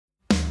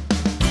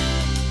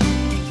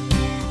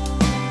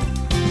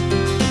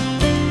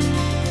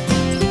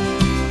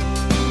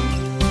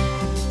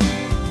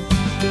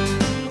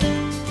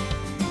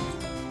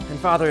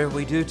Father,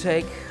 we do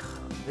take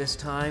this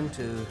time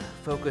to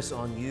focus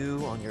on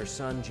you, on your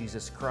Son,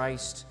 Jesus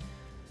Christ,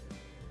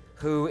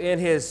 who in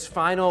his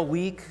final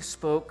week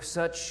spoke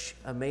such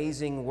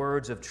amazing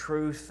words of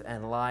truth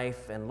and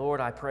life. And Lord,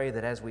 I pray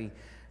that as we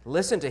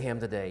listen to him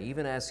today,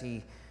 even as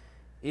he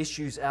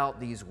issues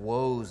out these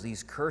woes,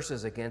 these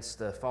curses against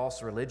the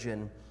false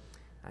religion,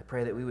 I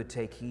pray that we would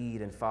take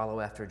heed and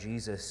follow after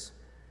Jesus,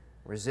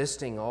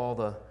 resisting all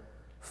the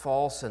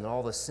false and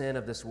all the sin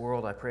of this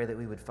world. I pray that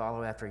we would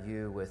follow after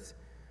you with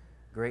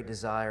great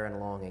desire and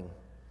longing.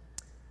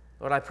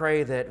 Lord, I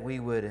pray that we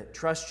would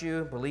trust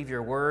you, believe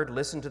your word,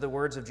 listen to the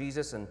words of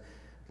Jesus, and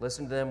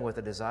listen to them with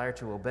a desire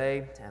to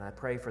obey. And I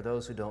pray for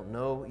those who don't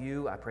know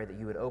you, I pray that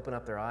you would open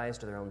up their eyes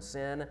to their own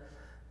sin,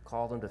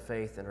 call them to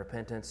faith and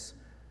repentance.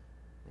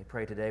 We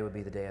pray today would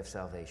be the day of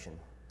salvation.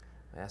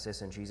 I ask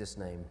this in Jesus'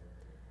 name.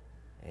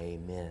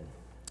 Amen.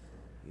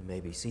 You may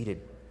be seated.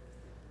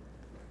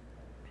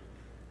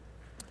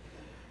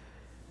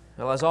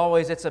 Well, as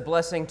always, it's a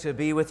blessing to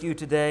be with you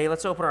today.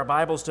 Let's open our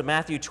Bibles to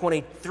Matthew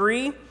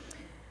 23.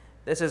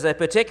 This is a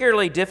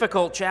particularly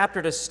difficult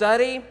chapter to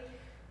study.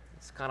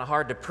 It's kind of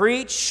hard to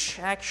preach,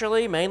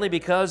 actually, mainly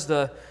because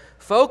the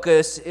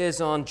focus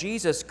is on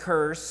Jesus'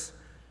 curse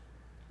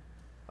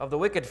of the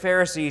wicked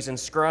Pharisees and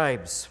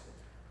scribes.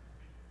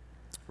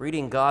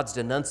 Reading God's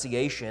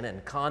denunciation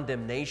and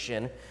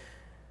condemnation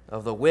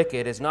of the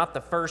wicked is not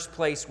the first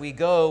place we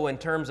go in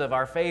terms of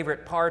our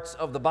favorite parts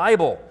of the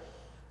Bible.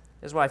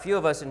 This is why few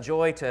of us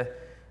enjoy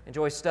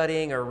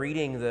studying or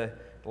reading the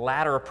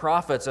latter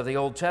prophets of the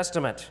Old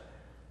Testament.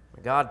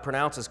 God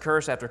pronounces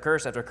curse after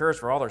curse after curse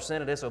for all their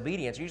sin and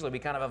disobedience. Usually we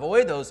kind of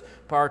avoid those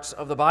parts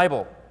of the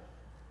Bible.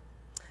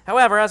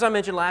 However, as I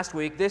mentioned last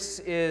week, this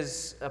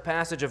is a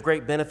passage of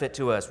great benefit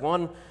to us.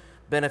 One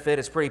benefit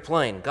is pretty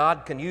plain.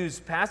 God can use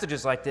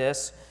passages like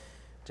this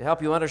to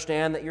help you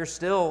understand that you're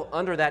still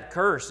under that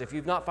curse. If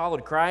you've not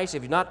followed Christ,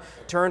 if you've not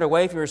turned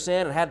away from your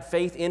sin and had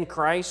faith in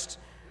Christ,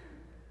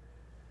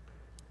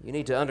 you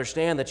need to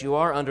understand that you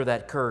are under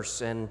that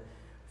curse, and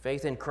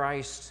faith in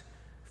Christ,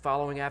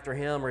 following after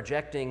him,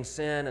 rejecting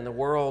sin and the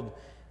world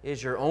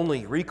is your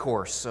only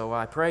recourse. So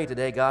I pray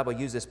today God will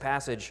use this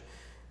passage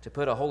to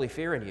put a holy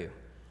fear in you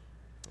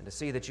and to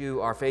see that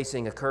you are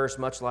facing a curse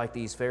much like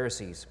these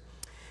Pharisees.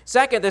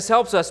 Second, this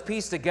helps us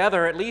piece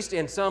together, at least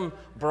in some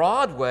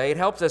broad way, it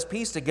helps us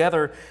piece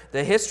together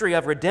the history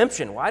of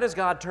redemption. Why does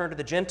God turn to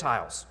the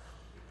Gentiles?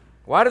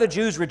 Why do the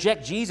Jews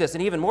reject Jesus?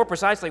 And even more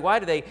precisely, why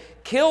do they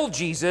kill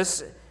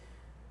Jesus?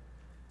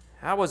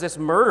 How was this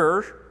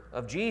murder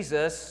of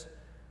Jesus,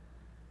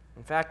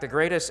 in fact, the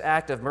greatest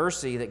act of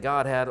mercy that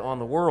God had on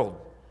the world?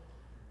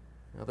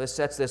 Now, this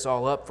sets this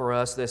all up for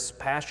us, this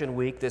Passion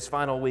Week, this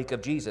final week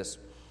of Jesus.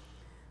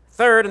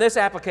 Third, and this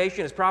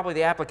application is probably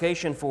the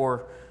application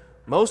for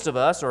most of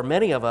us, or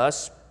many of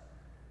us,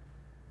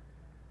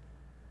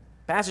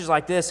 passages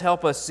like this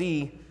help us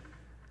see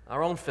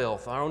our own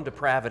filth, our own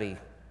depravity.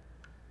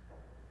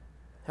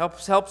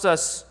 Helps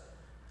us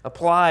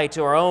apply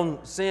to our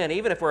own sin.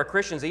 Even if we're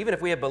Christians, even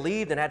if we have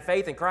believed and had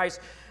faith in Christ,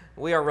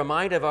 we are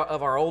reminded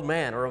of our old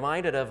man, or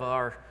reminded of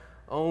our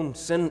own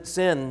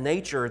sin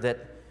nature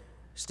that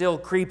still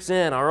creeps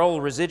in, our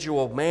old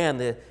residual man,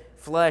 the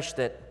flesh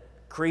that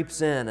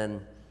creeps in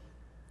and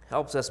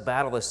helps us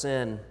battle the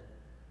sin,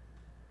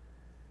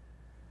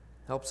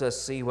 helps us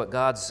see what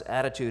God's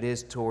attitude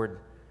is toward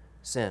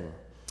sin.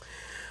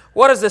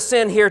 What is the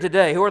sin here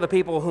today? Who are the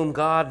people whom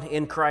God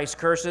in Christ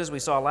curses? We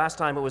saw last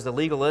time it was the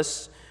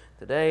legalists.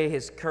 Today,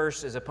 his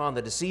curse is upon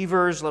the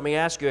deceivers. Let me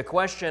ask you a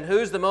question.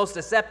 Who's the most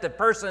deceptive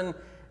person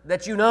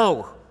that you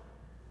know?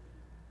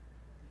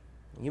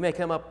 You may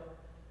come up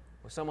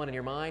with someone in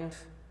your mind.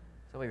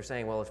 Some of you are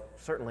saying, well,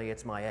 certainly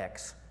it's my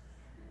ex.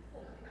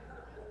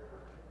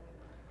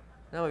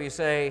 Some of you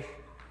say,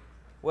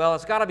 well,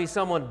 it's got to be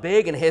someone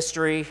big in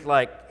history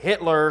like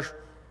Hitler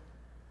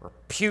or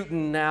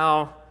Putin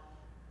now.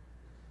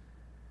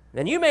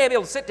 Then you may be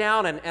able to sit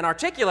down and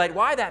articulate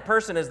why that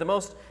person is the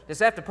most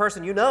deceptive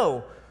person you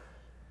know.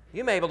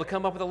 You may be able to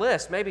come up with a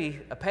list, maybe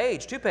a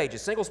page, 2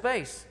 pages, single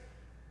space.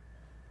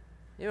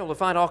 You're able to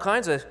find all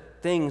kinds of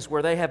things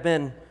where they have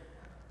been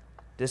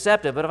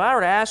deceptive. But if I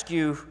were to ask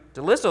you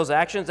to list those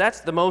actions,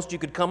 that's the most you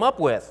could come up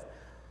with.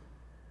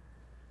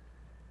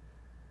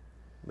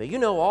 But you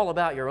know all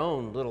about your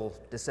own little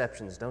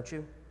deceptions, don't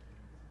you?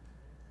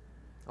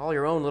 All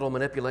your own little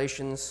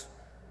manipulations,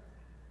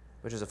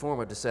 which is a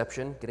form of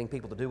deception, getting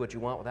people to do what you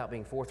want without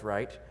being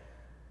forthright.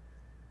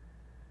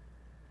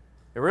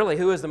 But really,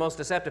 who is the most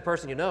deceptive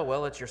person you know?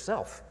 Well, it's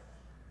yourself.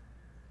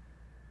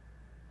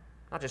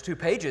 Not just 2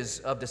 pages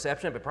of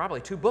deception, but probably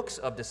 2 books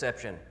of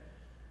deception.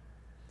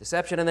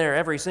 Deception in there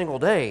every single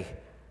day.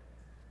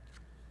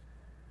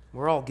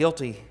 We're all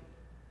guilty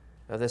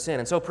of this sin.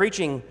 And so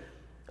preaching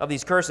of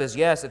these curses,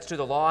 yes, it's to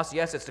the lost.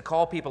 Yes, it's to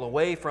call people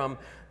away from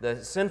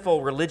the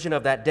sinful religion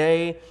of that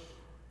day.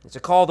 It's to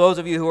call those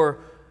of you who are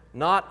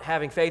not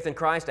having faith in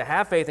Christ to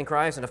have faith in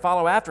Christ and to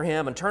follow after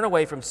him and turn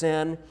away from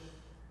sin.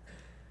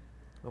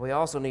 But we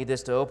also need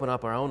this to open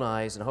up our own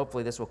eyes, and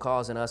hopefully this will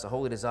cause in us a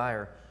holy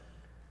desire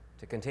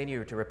to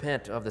continue to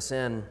repent of the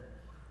sin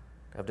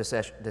of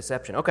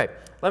deception. Okay,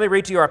 let me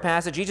read to you our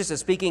passage. Jesus is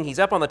speaking. He's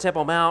up on the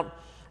Temple Mount.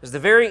 It's the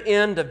very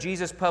end of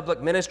Jesus'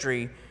 public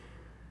ministry,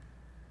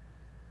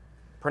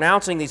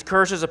 pronouncing these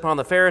curses upon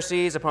the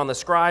Pharisees, upon the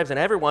scribes, and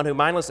everyone who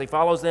mindlessly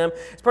follows them.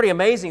 It's pretty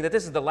amazing that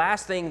this is the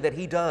last thing that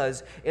he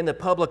does in the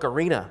public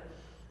arena.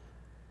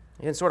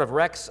 It sort of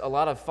wrecks a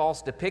lot of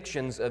false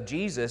depictions of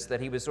Jesus,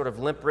 that he was sort of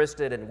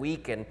limp-wristed and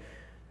weak and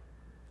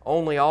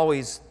only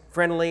always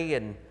friendly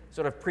and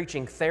sort of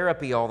preaching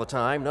therapy all the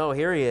time. No,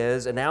 here he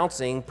is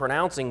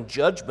pronouncing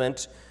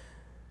judgment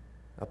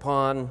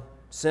upon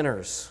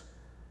sinners.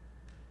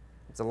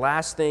 It's the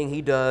last thing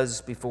he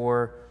does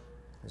before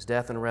his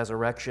death and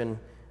resurrection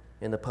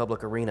in the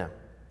public arena.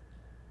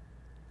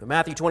 In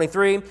Matthew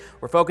 23,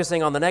 we're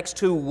focusing on the next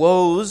two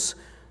woes.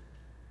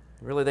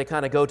 Really, they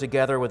kind of go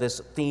together with this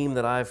theme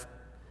that I've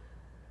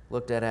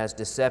looked at as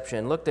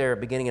deception. Look there,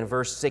 beginning in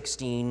verse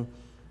 16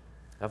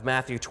 of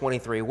Matthew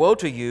 23. Woe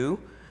to you,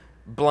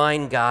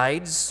 blind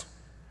guides,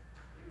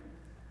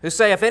 who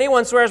say, if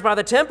anyone swears by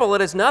the temple,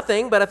 it is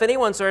nothing, but if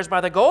anyone swears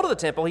by the gold of the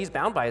temple, he's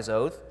bound by his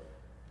oath.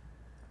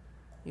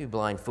 You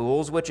blind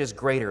fools, which is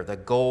greater, the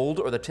gold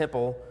or the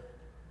temple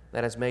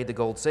that has made the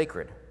gold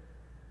sacred?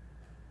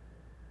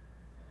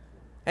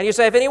 And you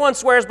say, if anyone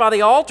swears by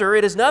the altar,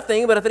 it is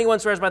nothing, but if anyone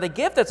swears by the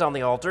gift that's on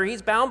the altar,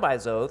 he's bound by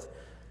his oath.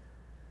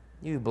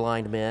 You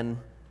blind men,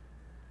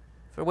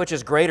 for which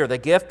is greater, the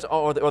gift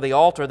or the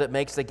altar that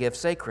makes the gift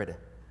sacred?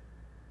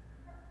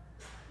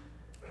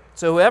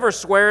 So whoever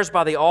swears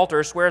by the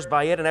altar swears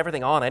by it and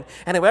everything on it,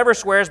 and whoever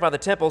swears by the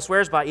temple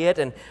swears by it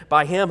and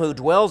by him who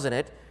dwells in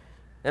it,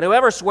 and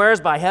whoever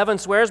swears by heaven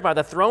swears by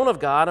the throne of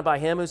God and by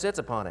him who sits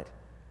upon it.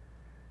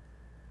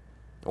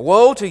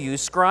 Woe to you,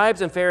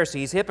 scribes and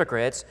Pharisees,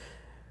 hypocrites,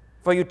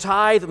 for you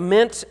tithe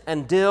mint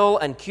and dill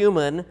and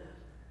cumin,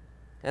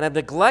 and have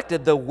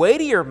neglected the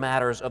weightier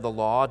matters of the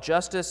law,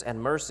 justice and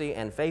mercy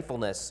and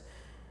faithfulness.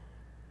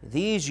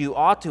 These you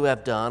ought to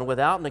have done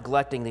without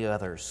neglecting the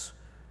others.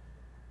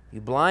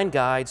 You blind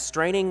guides,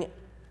 straining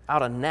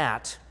out a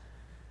gnat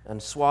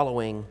and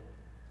swallowing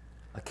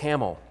a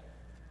camel.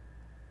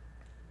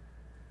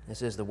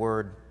 This is the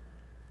word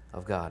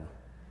of God.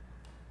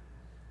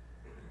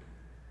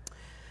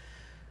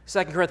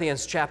 2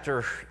 Corinthians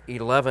chapter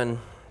 11,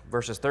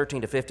 verses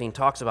 13 to 15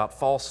 talks about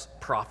false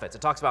prophets.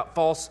 It talks about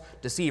false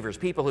deceivers,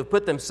 people who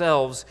put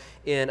themselves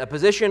in a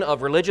position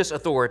of religious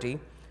authority,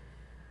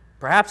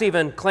 perhaps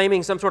even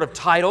claiming some sort of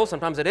title.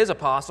 Sometimes it is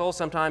apostle,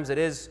 sometimes it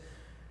is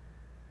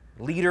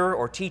leader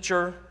or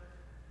teacher,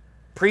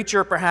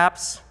 preacher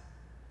perhaps.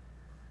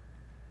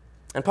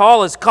 And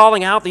Paul is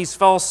calling out these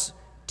false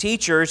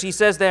teachers. He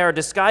says they are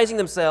disguising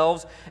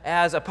themselves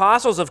as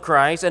apostles of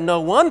Christ, and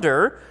no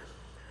wonder,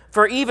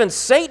 for even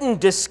Satan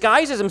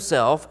disguises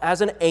himself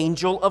as an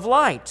angel of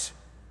light.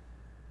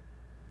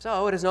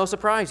 So it is no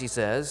surprise, he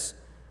says,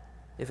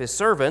 if his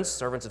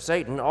servants of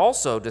Satan,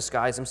 also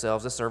disguise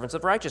themselves as servants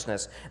of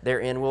righteousness.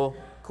 Their end will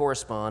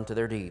correspond to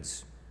their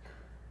deeds.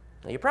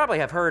 Now, you probably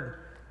have heard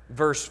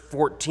verse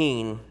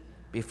 14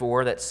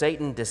 before, that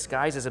Satan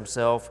disguises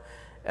himself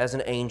as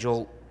an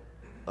angel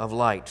of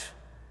light.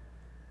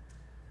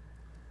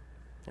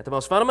 At the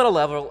most fundamental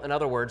level, in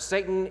other words,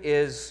 Satan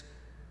is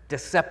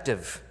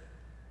deceptive.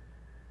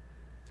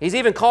 He's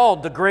even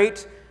called the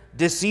great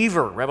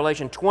deceiver,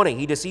 Revelation 20.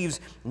 He deceives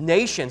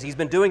nations. He's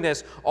been doing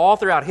this all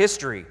throughout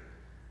history,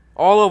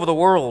 all over the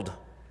world.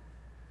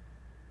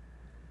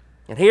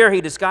 And here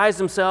he disguised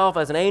himself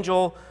as an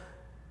angel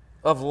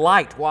of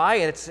light. Why?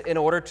 It's in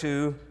order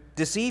to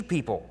deceive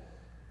people.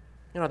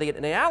 You know, the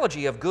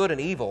analogy of good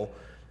and evil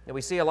that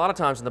we see a lot of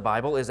times in the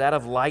Bible is that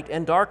of light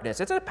and darkness.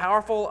 It's a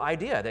powerful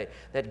idea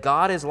that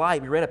God is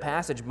light. We read a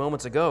passage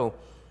moments ago.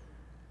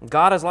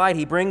 God is light.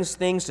 He brings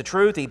things to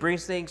truth. He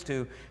brings things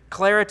to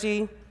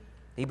clarity.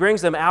 He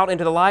brings them out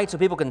into the light so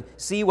people can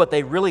see what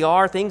they really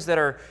are, things that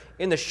are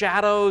in the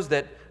shadows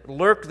that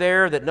lurk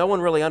there that no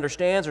one really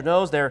understands or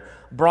knows. They're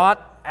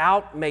brought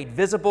out, made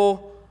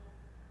visible.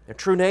 Their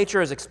true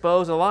nature is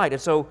exposed in the light.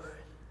 And so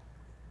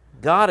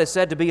God is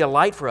said to be a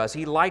light for us.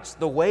 He lights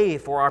the way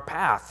for our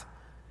path.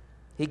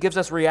 He gives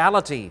us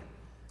reality.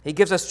 He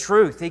gives us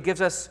truth. He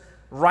gives us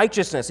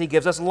righteousness. He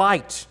gives us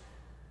light.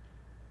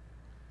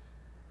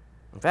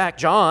 In fact,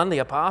 John, the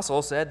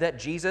apostle, said that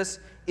Jesus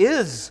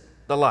is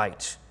the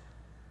light.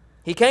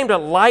 He came to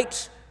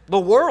light the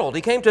world.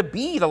 He came to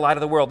be the light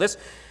of the world. This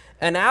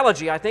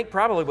analogy, I think,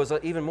 probably was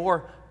even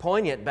more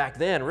poignant back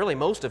then. Really,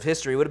 most of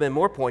history would have been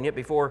more poignant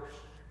before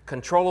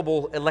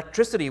controllable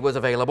electricity was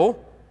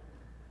available.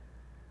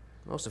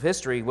 Most of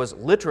history was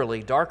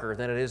literally darker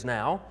than it is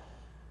now.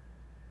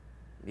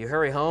 You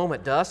hurry home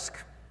at dusk.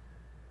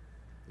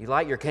 You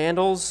light your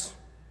candles.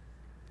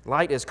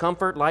 Light is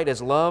comfort. Light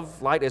is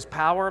love. Light is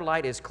power.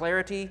 Light is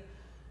clarity.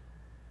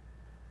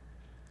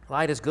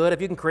 Light is good.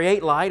 If you can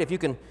create light, if you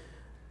can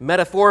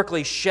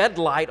metaphorically shed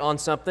light on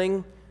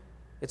something,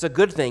 it's a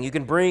good thing. You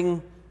can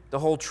bring the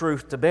whole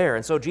truth to bear.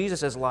 And so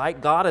Jesus is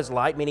light. God is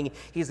light, meaning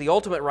He's the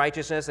ultimate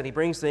righteousness, and He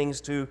brings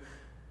things to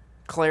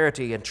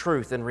clarity and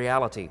truth and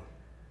reality.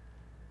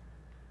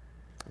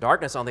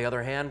 Darkness, on the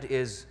other hand,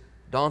 is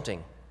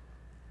daunting,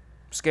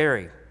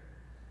 scary,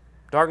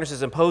 Darkness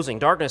is imposing.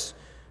 Darkness,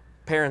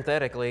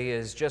 parenthetically,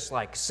 is just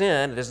like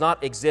sin. It does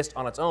not exist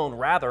on its own.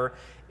 Rather,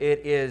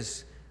 it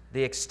is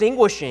the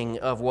extinguishing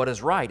of what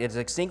is right. It is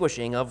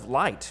extinguishing of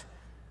light.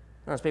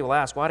 As people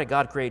ask, why did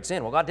God create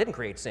sin? Well, God didn't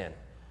create sin.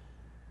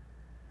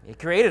 He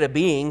created a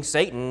being,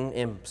 Satan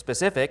in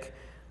specific,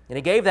 and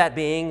He gave that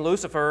being,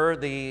 Lucifer,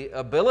 the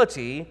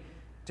ability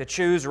to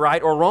choose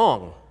right or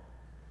wrong.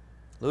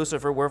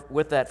 Lucifer,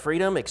 with that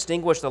freedom,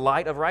 extinguished the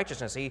light of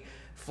righteousness. He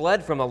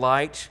fled from the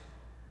light.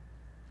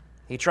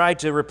 He tried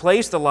to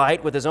replace the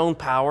light with his own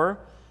power.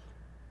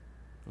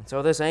 And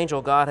so this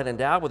angel God had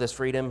endowed with his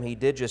freedom, he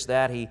did just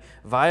that. He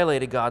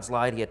violated God's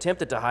light. He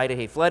attempted to hide it.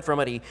 He fled from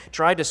it. He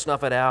tried to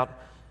snuff it out.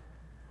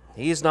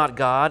 He is not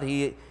God.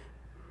 He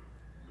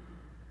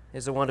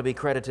is the one to be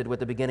credited with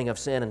the beginning of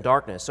sin and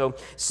darkness. So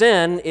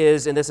sin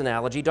is, in this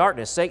analogy,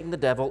 darkness. Satan, the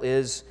devil,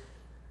 is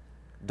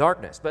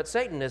darkness. But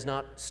Satan is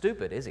not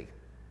stupid, is he?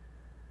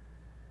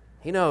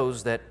 He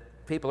knows that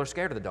people are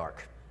scared of the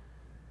dark.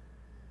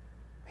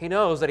 He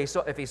knows that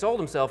if he sold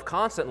himself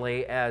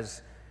constantly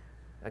as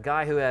a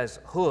guy who has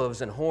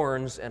hooves and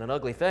horns and an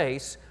ugly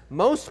face,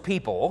 most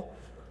people,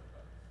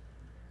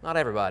 not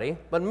everybody,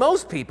 but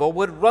most people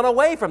would run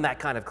away from that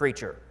kind of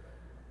creature.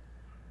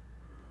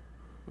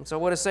 And so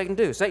what does Satan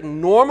do?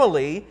 Satan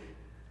normally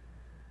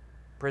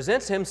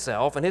presents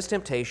himself and his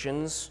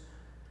temptations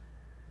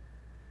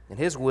and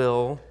his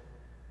will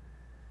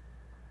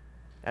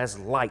as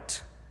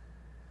light.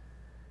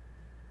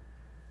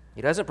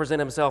 He doesn't present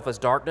himself as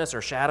darkness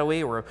or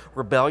shadowy or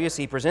rebellious.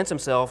 He presents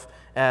himself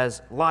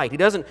as light. He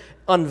doesn't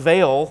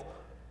unveil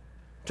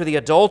to the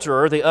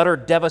adulterer the utter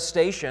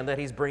devastation that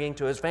he's bringing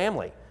to his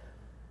family.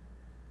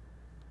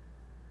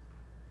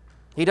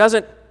 He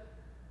doesn't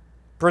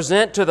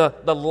present to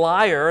the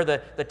liar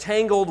the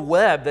tangled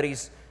web that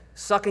he's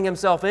sucking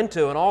himself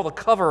into and all the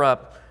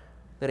cover-up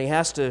that he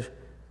has to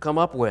come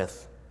up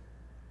with.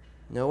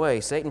 No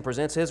way. Satan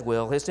presents his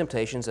will, his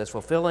temptations, as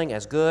fulfilling,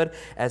 as good,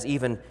 as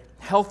even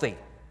healthy.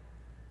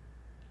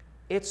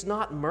 It's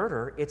not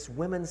murder, it's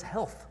women's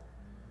health.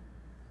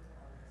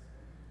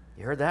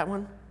 You heard that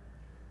one?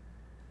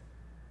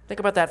 Think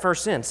about that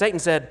first sin. Satan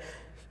said,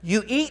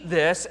 you eat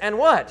this and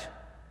what?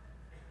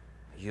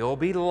 You'll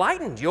be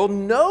lightened. You'll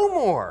know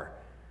more.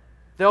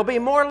 There'll be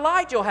more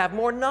light. You'll have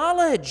more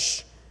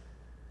knowledge.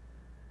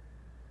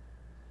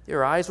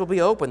 Your eyes will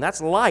be open.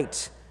 That's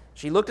light.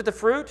 She looked at the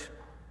fruit,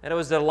 and it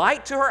was the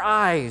light to her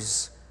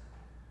eyes.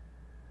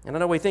 And I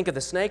know we think of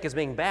the snake as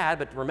being bad,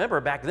 but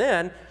remember, back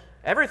then,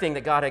 everything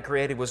that God had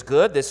created was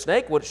good. This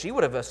snake, what she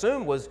would have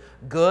assumed was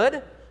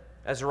good,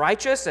 as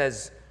righteous,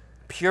 as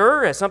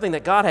pure, as something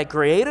that God had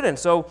created. And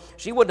so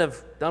she wouldn't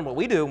have done what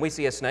we do when we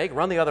see a snake,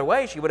 run the other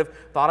way. She would have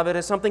thought of it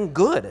as something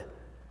good,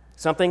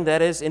 something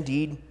that is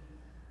indeed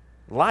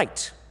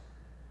light.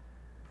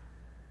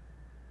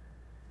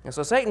 And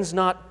so Satan's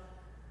not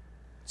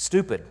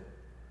stupid.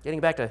 Getting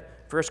back to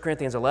 1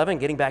 Corinthians 11,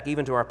 getting back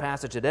even to our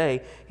passage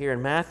today here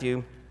in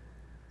Matthew,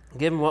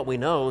 given what we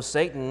know,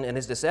 Satan and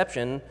his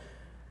deception,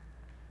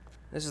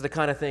 this is the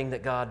kind of thing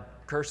that God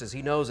curses.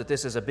 He knows that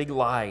this is a big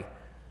lie.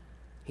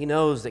 He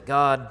knows that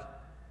God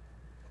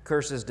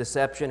curses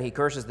deception. He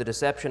curses the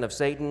deception of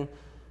Satan,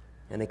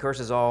 and he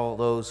curses all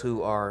those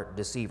who are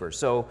deceivers.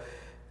 So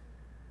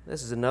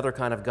this is another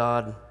kind of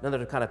God,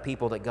 another kind of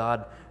people that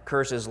God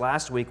curses.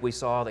 Last week we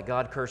saw that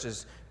God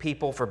curses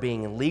people for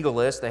being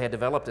legalists. They had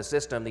developed a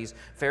system, these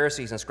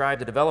Pharisees and scribes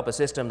had developed a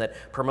system that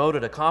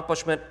promoted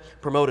accomplishment,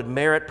 promoted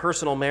merit,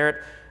 personal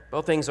merit.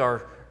 Both things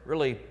are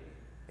really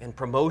in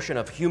promotion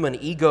of human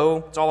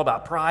ego. It's all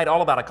about pride,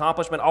 all about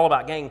accomplishment, all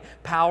about gaining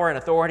power and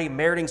authority,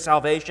 meriting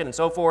salvation, and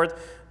so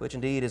forth, which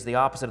indeed is the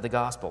opposite of the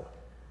gospel.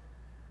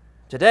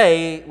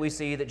 Today, we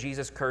see that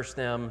Jesus cursed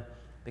them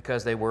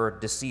because they were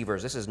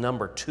deceivers. This is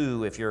number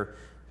 2 if you're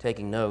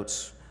taking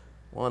notes.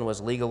 1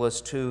 was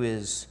legalists, 2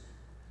 is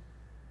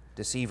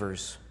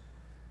deceivers.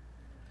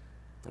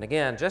 And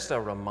again, just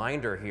a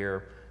reminder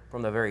here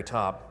from the very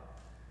top.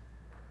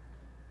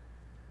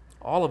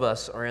 All of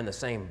us are in the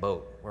same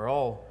boat. We're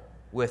all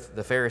with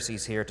the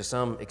Pharisees here to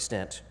some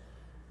extent.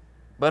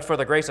 But for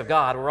the grace of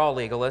God, we're all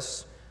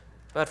legalists.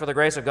 But for the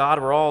grace of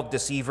God, we're all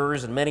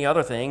deceivers and many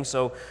other things.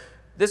 So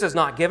this is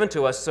not given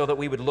to us so that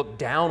we would look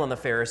down on the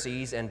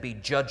Pharisees and be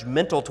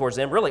judgmental towards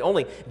them. Really,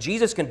 only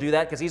Jesus can do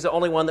that because he's the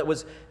only one that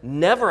was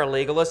never a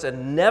legalist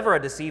and never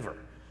a deceiver.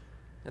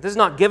 This is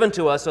not given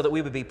to us so that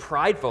we would be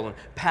prideful and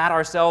pat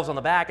ourselves on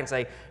the back and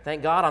say,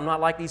 thank God I'm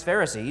not like these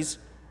Pharisees.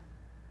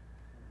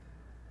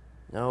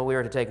 No, we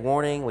are to take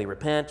warning, we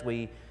repent,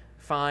 we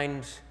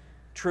find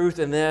truth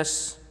in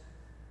this,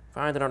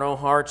 find in our own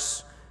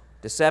hearts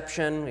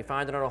deception, we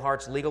find in our own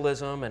hearts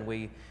legalism, and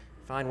we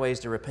find ways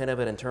to repent of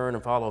it and turn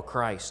and follow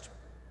Christ.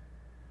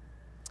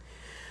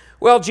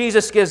 Well,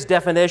 Jesus gives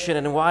definition,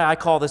 and why I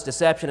call this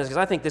deception is because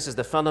I think this is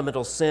the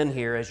fundamental sin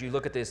here as you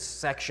look at this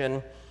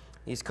section,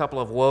 these couple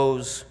of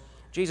woes.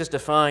 Jesus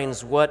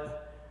defines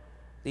what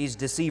these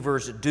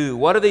deceivers do.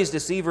 What do these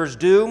deceivers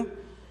do?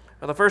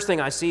 Well, the first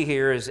thing I see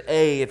here is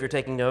A, if you're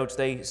taking notes,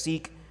 they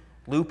seek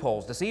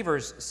loopholes.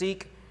 Deceivers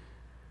seek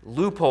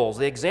loopholes.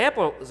 The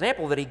example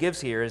that he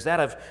gives here is that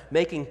of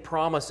making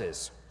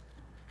promises.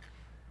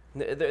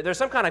 There's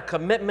some kind of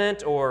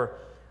commitment or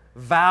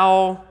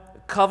vow,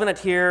 covenant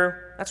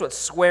here. That's what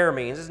swear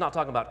means. This is not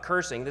talking about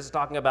cursing. This is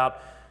talking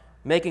about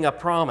making a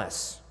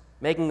promise,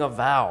 making a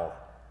vow.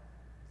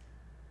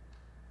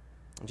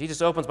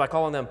 Jesus opens by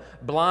calling them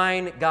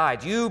blind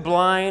guides. You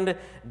blind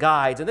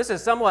guides. And this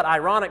is somewhat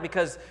ironic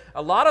because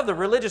a lot of the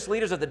religious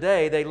leaders of the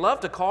day, they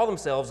love to call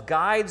themselves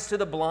guides to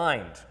the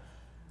blind.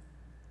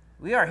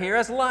 We are here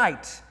as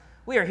light.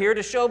 We are here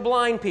to show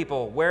blind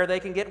people where they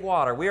can get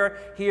water. We are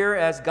here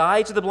as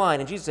guides to the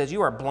blind. And Jesus says,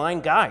 you are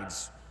blind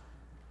guides.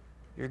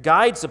 You're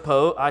guides,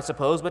 I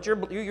suppose, but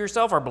you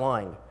yourself are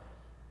blind.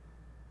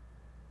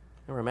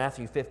 Remember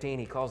Matthew 15,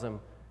 he calls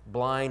them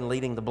blind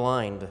leading the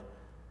blind.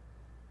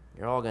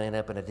 You're all going to end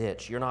up in a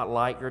ditch. You're not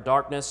light, you're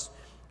darkness.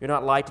 You're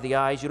not light to the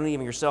eyes. You don't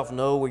even yourself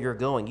know where you're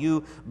going.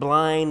 You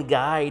blind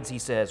guides, he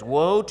says.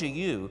 Woe to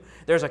you.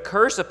 There's a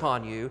curse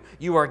upon you.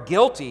 You are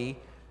guilty.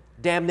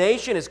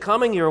 Damnation is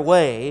coming your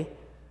way.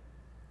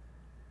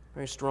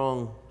 Very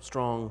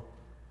strong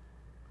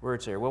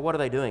words here. Well, what are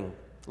they doing?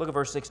 Look at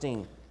verse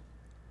 16.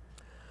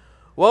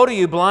 Woe to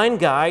you, blind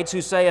guides,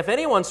 who say, if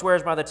anyone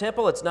swears by the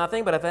temple, it's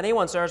nothing, but if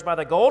anyone swears by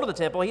the gold of the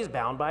temple, he's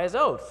bound by his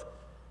oath.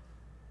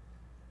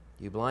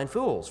 You blind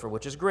fools, for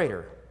which is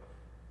greater,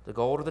 the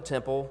gold or the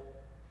temple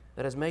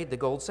that has made the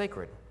gold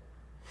sacred?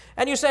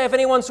 And you say, if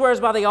anyone swears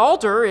by the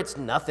altar, it's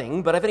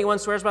nothing, but if anyone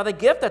swears by the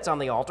gift that's on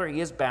the altar,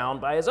 he is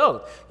bound by his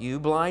oath. You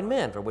blind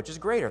men, for which is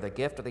greater, the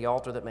gift or the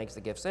altar that makes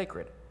the gift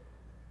sacred?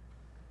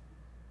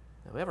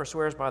 Whoever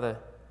swears by the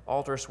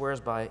altar swears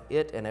by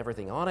it and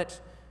everything on it.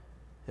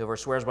 Whoever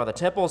swears by the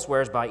temple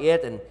swears by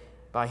it and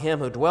by him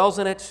who dwells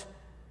in it.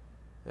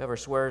 Whoever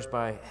swears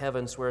by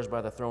heaven swears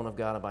by the throne of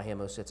God and by him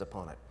who sits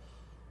upon it.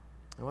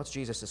 And what's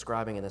Jesus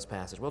describing in this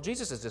passage? Well,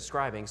 Jesus is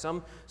describing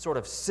some sort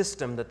of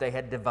system that they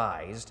had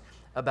devised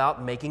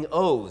about making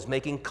oaths,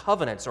 making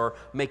covenants, or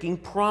making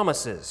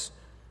promises.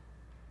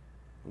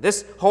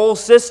 This whole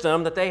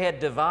system that they had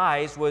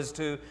devised was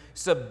to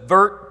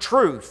subvert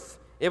truth.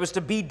 It was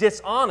to be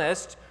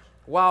dishonest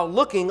while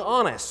looking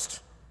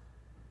honest.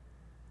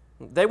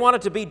 They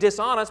wanted to be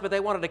dishonest, but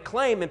they wanted to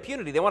claim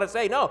impunity. They wanted to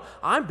say, no,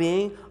 I'm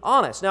being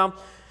honest. Now,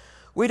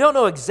 we don't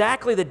know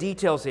exactly the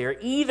details here.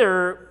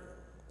 Either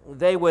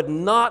they would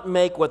not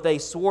make what they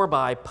swore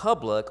by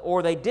public,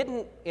 or they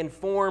didn't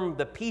inform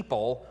the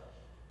people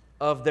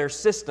of their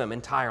system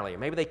entirely.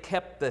 Maybe they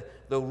kept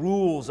the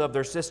rules of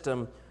their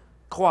system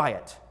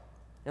quiet.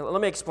 Now, let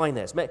me explain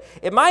this.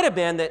 It might have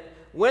been that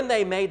when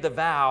they made the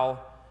vow,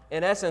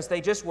 in essence,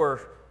 they just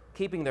were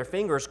keeping their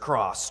fingers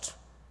crossed.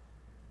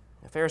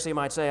 A Pharisee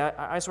might say,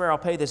 I swear I'll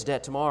pay this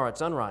debt tomorrow at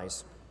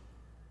sunrise.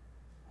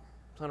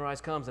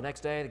 Sunrise comes the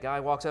next day, the guy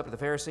walks up to the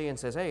Pharisee and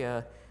says,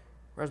 hey,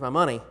 where's my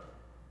money?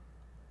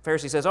 The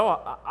Pharisee says,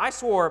 I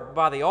swore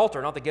by the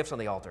altar, not the gifts on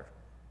the altar.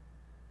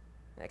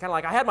 Kind of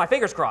like I had my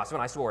fingers crossed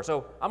when I swore,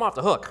 so I'm off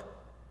the hook.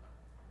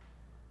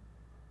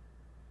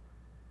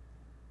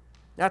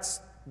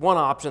 That's one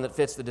option that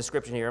fits the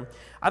description here.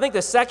 I think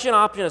the second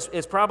option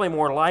is probably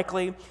more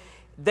likely.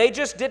 They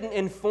just didn't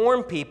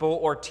inform people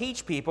or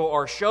teach people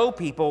or show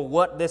people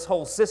what this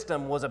whole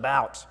system was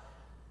about.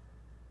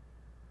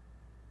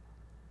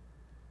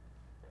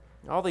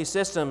 All these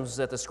systems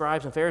that the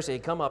scribes and Pharisees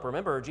had come up,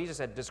 remember, Jesus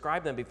had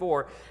described them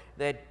before.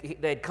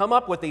 They'd come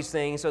up with these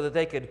things so that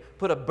they could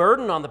put a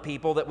burden on the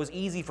people that was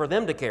easy for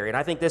them to carry. And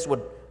I think this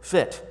would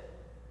fit.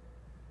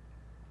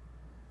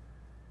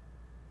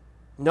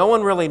 No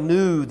one really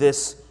knew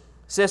this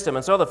system.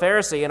 And so the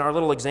Pharisee in our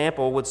little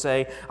example would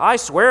say, I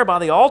swear by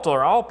the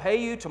altar, I'll pay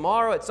you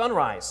tomorrow at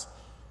sunrise.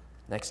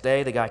 Next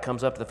day, the guy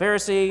comes up to the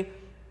Pharisee,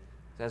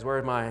 says,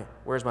 where's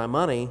my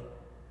money?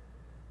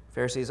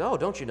 The Pharisee says,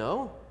 don't you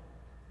know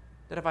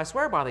that if I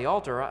swear by the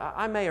altar,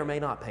 I may or may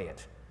not pay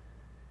it?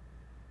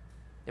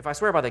 If I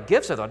swear by the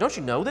gifts of the altar, don't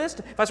you know this?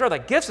 If I swear by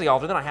the gifts of the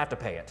altar, then I have to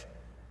pay it.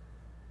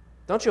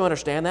 Don't you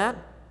understand that?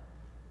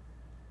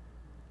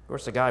 Of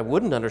course, the guy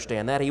wouldn't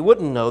understand that. He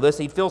wouldn't know this.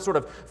 He'd feel sort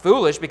of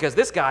foolish because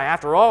this guy,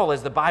 after all,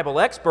 is the Bible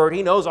expert.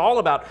 He knows all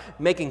about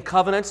making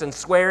covenants and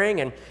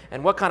swearing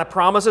and what kind of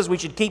promises we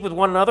should keep with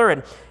one another.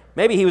 And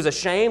maybe he was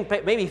ashamed.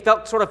 Maybe he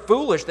felt sort of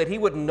foolish that he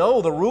wouldn't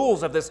know the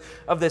rules of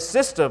this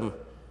system.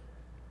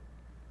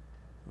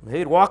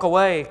 He'd walk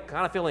away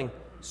kind of feeling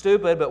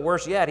stupid, but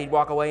worse yet, he'd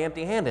walk away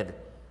empty-handed.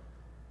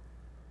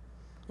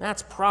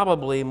 That's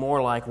probably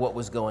more like what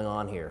was going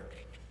on here.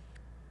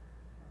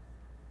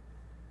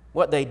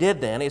 What they did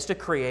then is to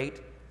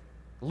create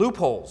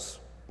loopholes,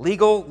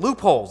 legal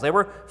loopholes. They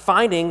were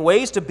finding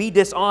ways to be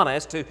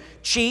dishonest, to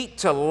cheat,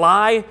 to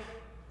lie,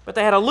 but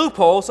they had a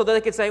loophole so that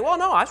they could say, well,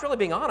 no, I was really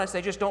being honest,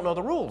 they just don't know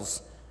the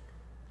rules.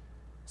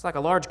 It's like a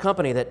large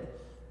company that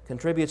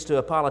contributes to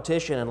a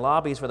politician and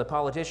lobbies for the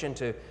politician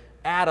to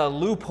add a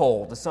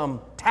loophole to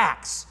some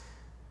tax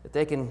that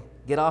they can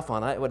get off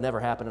on. It would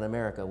never happen in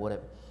America, would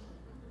it?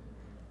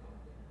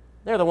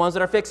 They're the ones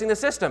that are fixing the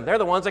system. They're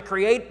the ones that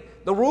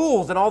create the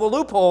rules and all the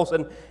loopholes,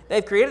 and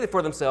they've created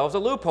for themselves a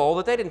loophole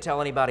that they didn't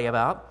tell anybody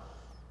about.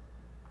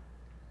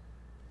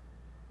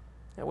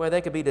 That way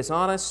they could be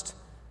dishonest,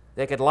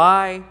 they could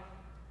lie,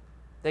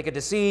 they could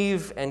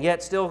deceive, and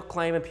yet still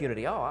claim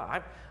impunity.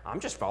 Oh, I'm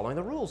just following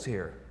the rules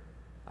here.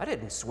 I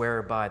didn't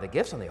swear by the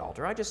gifts on the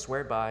altar. I just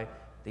swear by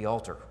the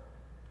altar.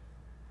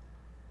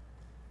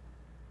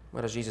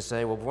 What does Jesus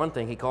say? Well, for one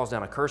thing, he calls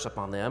down a curse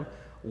upon them.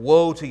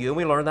 Woe to you. And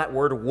we learned that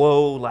word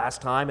woe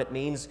last time. It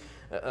means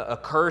a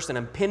curse, an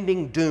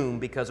impending doom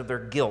because of their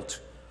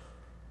guilt.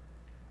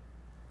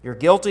 You're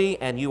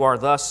guilty, and you are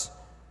thus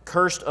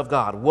cursed of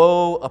God.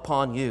 Woe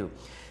upon you.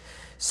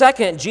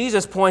 Second,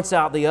 Jesus points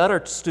out the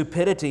utter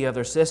stupidity of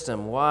their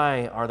system.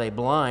 Why are they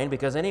blind?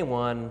 Because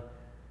anyone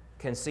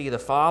can see the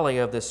folly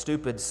of this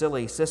stupid,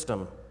 silly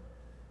system.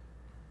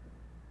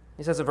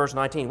 He says in verse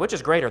 19, which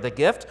is greater, the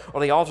gift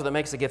or the altar that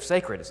makes the gift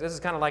sacred? This is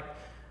kind of like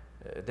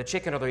the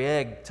chicken or the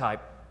egg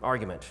type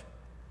argument.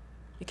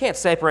 You can't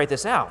separate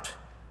this out.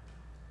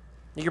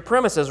 Your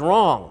premise is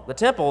wrong. The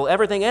temple,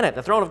 everything in it,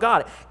 the throne of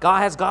God,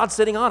 God has God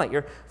sitting on it.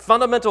 Your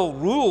fundamental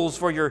rules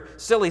for your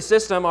silly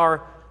system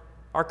are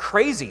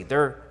crazy.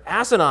 They're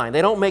asinine.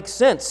 They don't make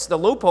sense. The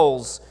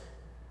loopholes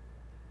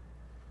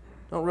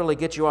don't really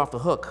get you off the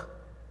hook.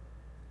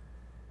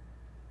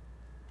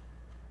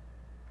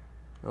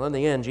 Well, in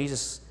the end,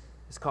 Jesus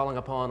is calling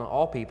upon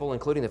all people,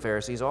 including the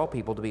Pharisees, all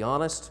people to be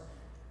honest,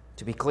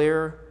 to be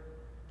clear,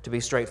 to be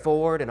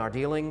straightforward in our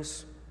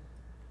dealings.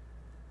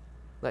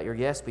 Let your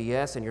yes be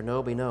yes and your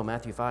no be no.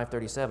 Matthew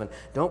 5:37.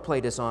 Don't play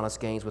dishonest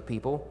games with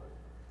people.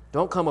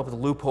 Don't come up with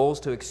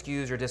loopholes to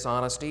excuse your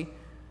dishonesty.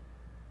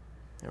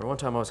 And one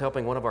time I was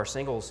helping one of our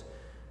singles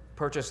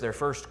purchase their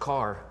first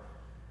car.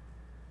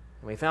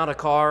 And we found a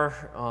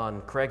car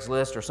on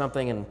Craigslist or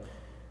something, and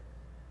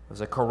it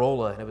was a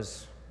Corolla, and it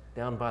was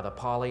down by the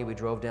Poly. We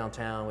drove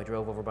downtown. We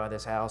drove over by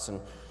this house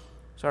and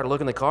started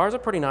looking at the car. It's a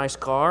pretty nice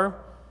car.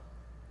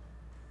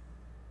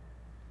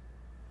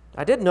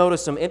 I did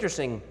notice some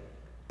interesting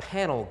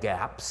panel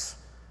gaps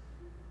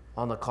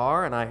on the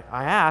car, and I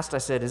asked, I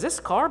said, has this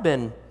car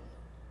been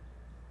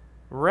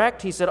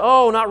wrecked? He said,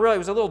 oh, not really. It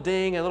was a little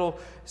ding,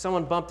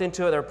 someone bumped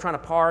into it. They were trying to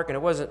park, and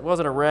it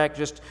wasn't a wreck.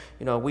 Just,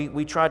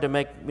 we tried to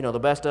make, the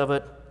best of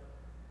it.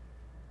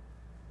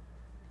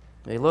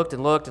 They looked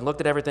and looked and looked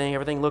at everything.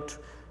 Everything looked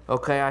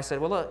okay. I said,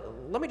 well,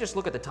 let me just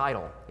look at the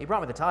title. He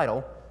brought me the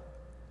title,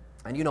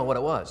 and you know what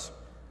it was.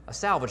 A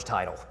salvage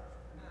title.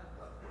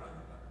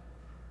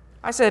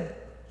 I said,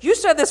 you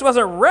said this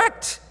wasn't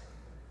wrecked.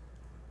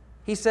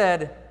 He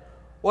said,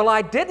 well,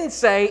 I didn't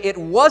say it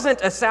wasn't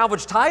a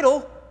salvage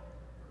title.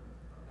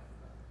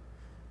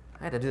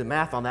 I had to do the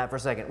math on that for a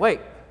second.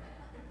 Wait,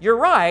 you're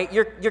right.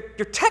 You're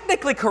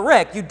technically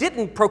correct. You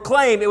didn't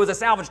proclaim it was a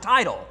salvage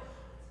title,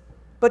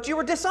 but you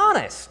were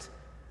dishonest.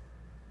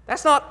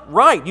 That's not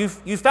right. You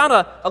found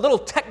a little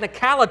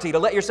technicality to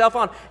let yourself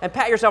on and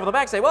pat yourself on the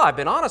back and say, well, I've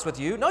been honest with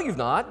you. No, you've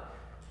not.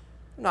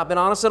 You've not been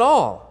honest at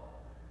all.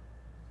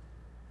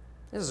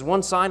 This is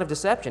one sign of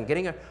deception,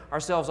 getting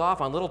ourselves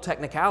off on little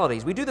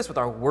technicalities. We do this with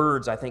our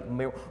words, I think,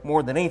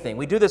 more than anything.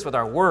 We do this with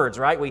our words,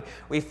 right?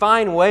 We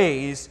find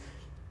ways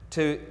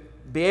to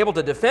be able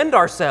to defend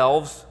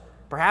ourselves,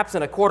 perhaps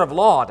in a court of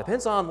law. It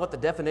depends on what the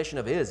definition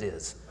of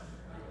is.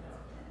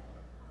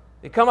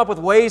 We come up with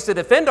ways to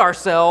defend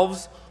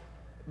ourselves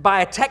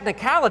by a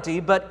technicality,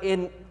 but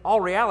in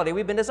all reality,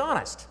 we've been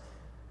dishonest.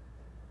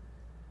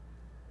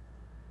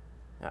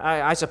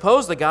 I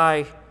suppose the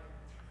guy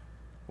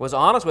was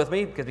honest with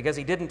me because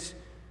he didn't,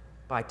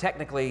 by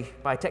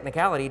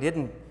technicality,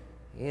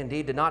 he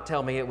indeed did not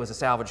tell me it was a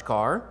salvage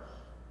car,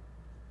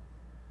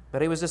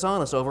 but he was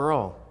dishonest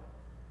overall.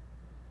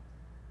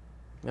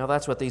 Now,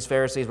 that's what these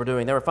Pharisees were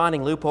doing. They were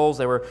finding loopholes.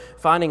 They were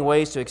finding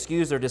ways to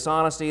excuse their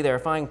dishonesty. They were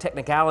finding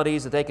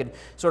technicalities that they could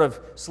sort of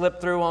slip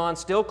through on,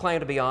 still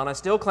claim to be honest,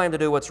 still claim to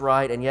do what's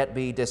right, and yet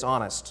be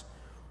dishonest.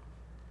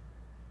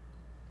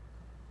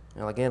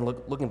 Now, again,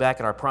 looking back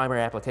at our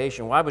primary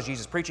application, why was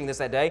Jesus preaching this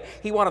that day?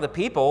 He wanted the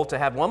people to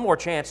have one more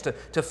chance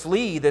to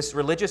flee this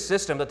religious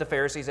system that the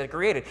Pharisees had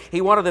created.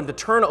 He wanted them to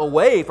turn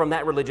away from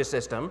that religious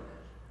system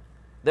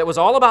that was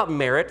all about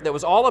merit, that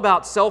was all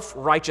about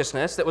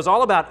self-righteousness, that was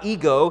all about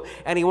ego,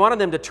 and he wanted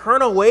them to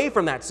turn away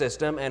from that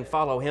system and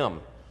follow him.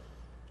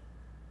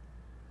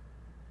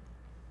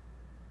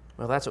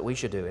 Well, that's what we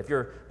should do. If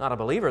you're not a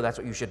believer, that's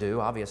what you should do,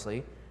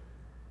 obviously.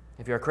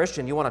 If you're a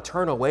Christian, you want to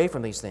turn away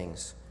from these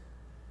things.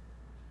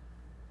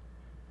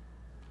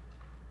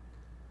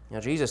 Now,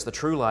 Jesus, the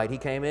true light, he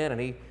came in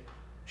and he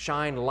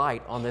shined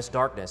light on this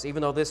darkness.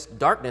 Even though this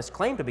darkness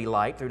claimed to be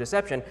light through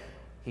deception,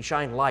 he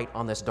shined light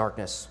on this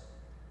darkness.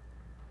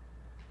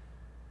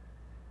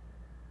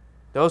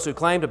 Those who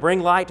claimed to bring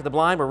light to the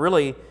blind were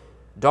really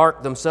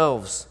dark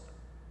themselves.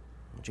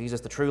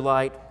 Jesus, the true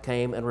light,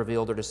 came and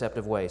revealed their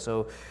deceptive way.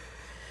 So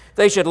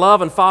they should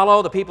love and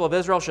follow, the people of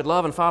Israel should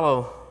love and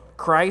follow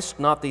Christ,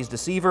 not these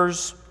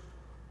deceivers,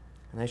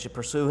 and they should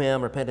pursue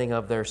him, repenting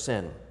of their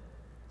sin.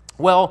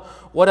 Well,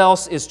 what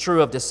else is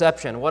true of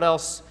deception? What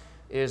else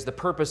is the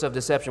purpose of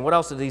deception? What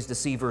else do these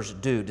deceivers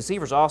do?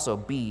 Deceivers also,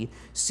 B,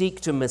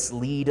 seek to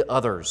mislead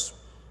others.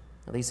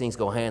 Now, these things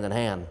go hand in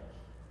hand.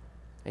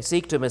 They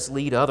seek to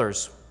mislead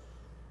others.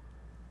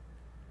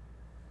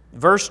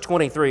 Verse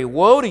 23,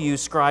 "Woe to you,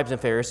 scribes and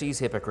Pharisees,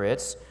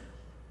 hypocrites!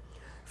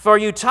 For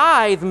you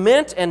tithe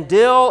mint and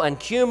dill and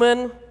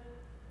cumin,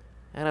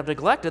 and have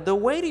neglected the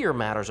weightier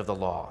matters of the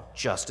law,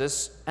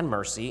 justice and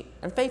mercy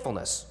and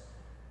faithfulness.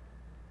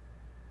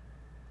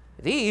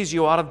 These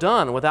you ought to have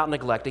done without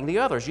neglecting the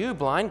others. You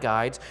blind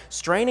guides,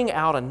 straining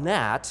out a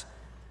gnat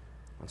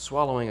and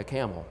swallowing a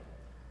camel."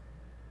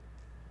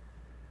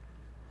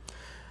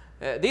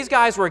 These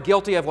guys were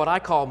guilty of what I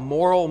call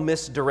moral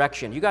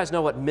misdirection. You guys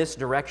know what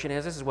misdirection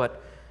is? This is what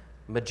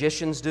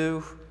magicians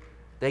do.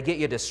 They get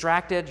you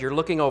distracted. You're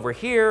looking over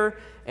here,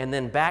 and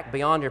then back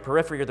beyond your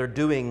periphery, they're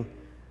doing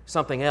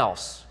something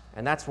else.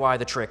 And that's why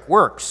the trick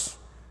works.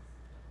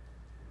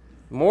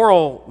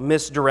 Moral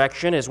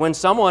misdirection is when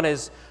someone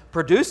is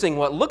producing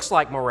what looks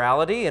like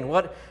morality and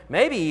what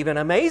maybe even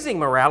amazing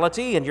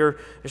morality, and you're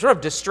sort of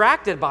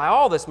distracted by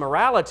all this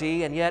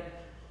morality, and yet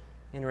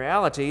in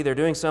reality, they're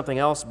doing something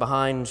else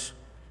behind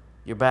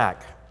your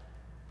back.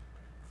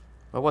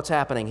 But what's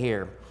happening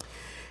here?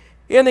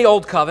 In the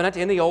Old Covenant,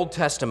 in the Old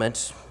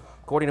Testament,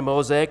 according to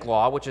Mosaic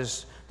law, which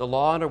is the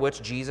law under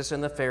which Jesus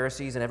and the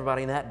Pharisees and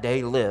everybody in that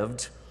day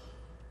lived,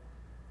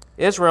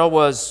 Israel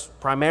was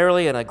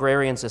primarily an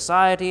agrarian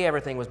society.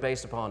 Everything was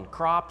based upon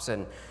crops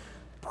and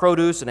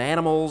produce and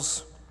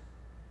animals.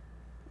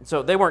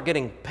 So they weren't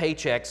getting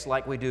paychecks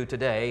like we do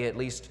today, at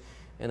least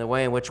in the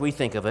way in which we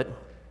think of it.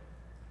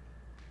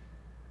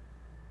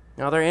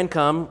 Now, their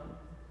income,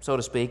 so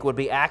to speak, would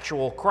be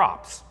actual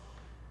crops.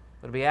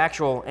 It would be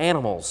actual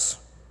animals,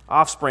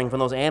 offspring from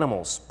those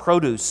animals,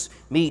 produce,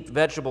 meat,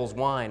 vegetables,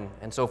 wine,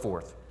 and so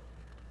forth.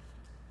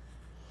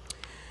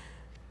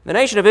 The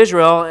nation of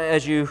Israel,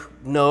 as you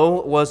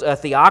know, was a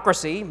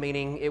theocracy,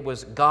 meaning it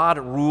was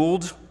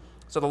God-ruled.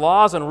 So the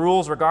laws and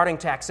rules regarding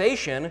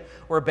taxation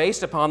were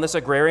based upon this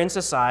agrarian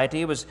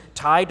society. It was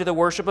tied to the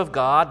worship of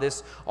God.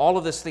 All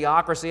of this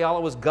theocracy, all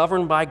it was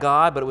governed by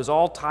God, but it was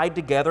all tied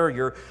together.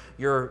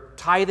 Your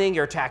tithing,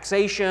 your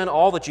taxation,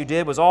 all that you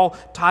did was all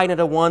tied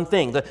into one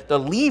thing. The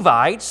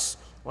Levites,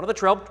 one of the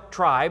 12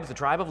 tribes, the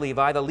tribe of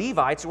Levi, the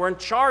Levites were in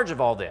charge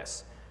of all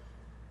this.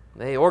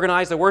 They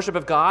organized the worship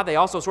of God. They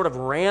also sort of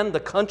ran the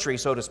country,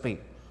 so to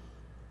speak.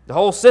 The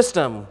whole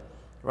system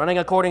running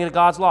according to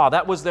God's law.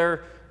 That was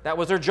their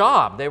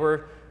job. They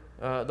were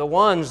the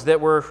ones that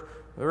were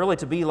really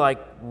to be like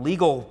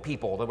legal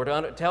people, that were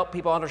to help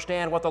people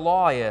understand what the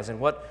law is and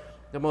what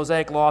the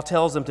Mosaic law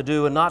tells them to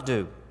do and not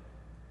do.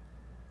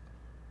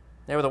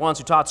 They were the ones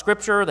who taught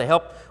Scripture. They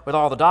helped with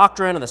all the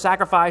doctrine and the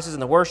sacrifices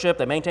and the worship.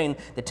 They maintained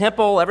the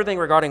temple, everything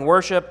regarding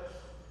worship.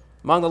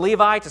 Among the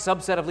Levites, a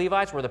subset of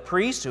Levites were the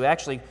priests who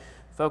actually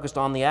focused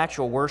on the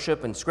actual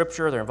worship and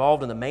Scripture. They're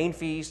involved in the main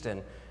feast,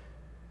 and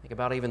think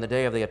about even the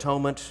Day of the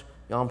Atonement,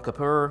 Yom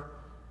Kippur.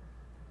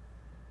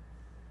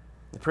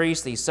 The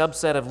priests, the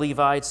subset of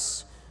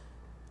Levites,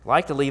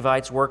 like the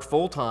Levites, worked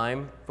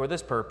full-time for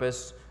this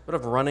purpose, sort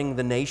of running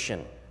the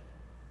nation.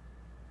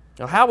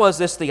 Now, how was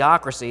this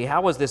theocracy,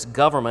 how was this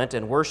government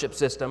and worship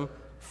system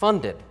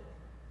funded?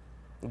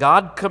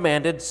 God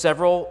commanded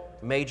several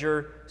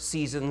major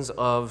seasons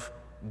of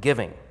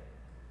giving.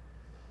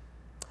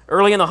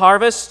 Early in the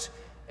harvest,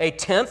 a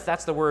tenth,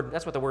 that's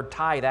what the word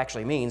tithe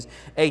actually means,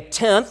 a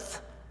tenth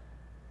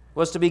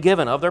was to be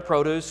given of their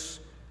produce,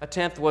 a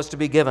tenth was to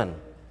be given.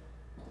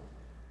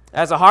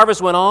 As the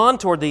harvest went on,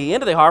 toward the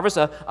end of the harvest,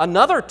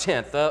 another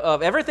tenth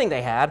of everything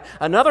they had,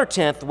 another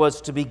tenth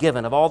was to be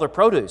given of all their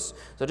produce.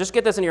 So just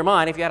get this in your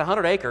mind. If you had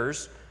 100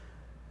 acres,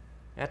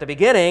 at the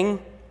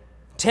beginning,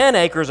 10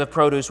 acres of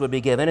produce would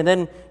be given, and then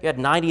you had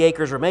 90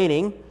 acres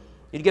remaining.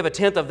 You'd give a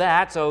tenth of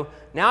that, so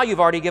now you've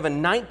already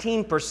given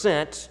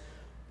 19%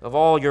 of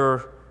all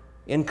your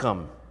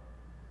income.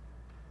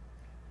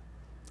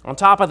 On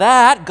top of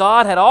that,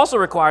 God had also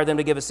required them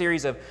to give a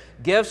series of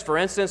gifts, for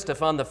instance, to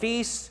fund the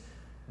feasts,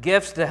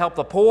 gifts to help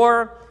the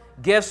poor,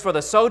 gifts for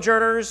the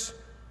sojourners,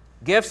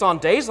 gifts on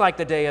days like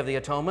the Day of the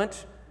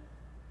Atonement.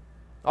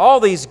 All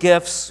these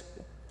gifts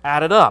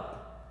added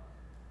up.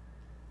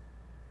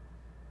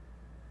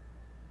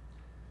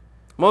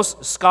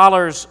 Most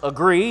scholars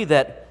agree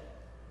that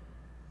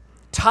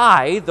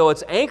tithe, though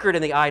it's anchored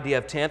in the idea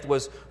of tenth,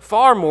 was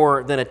far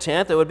more than a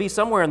tenth. It would be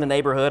somewhere in the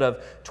neighborhood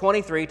of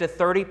 23 to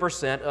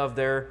 30% of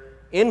their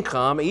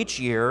income each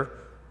year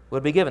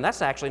would be given.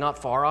 That's actually not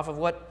far off of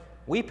what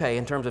we pay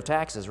in terms of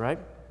taxes, right?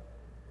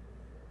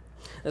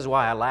 This is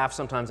why I laugh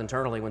sometimes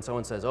internally when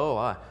someone says, "Oh,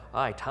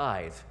 I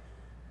tithe."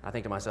 I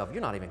think to myself,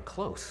 you're not even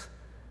close.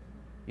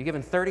 You're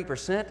giving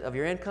 30% of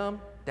your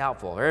income?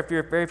 Doubtful. Or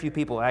very few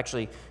people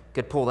actually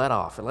could pull that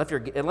off.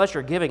 Unless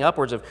you're giving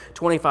upwards of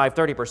 25,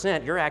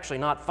 30%, you're actually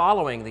not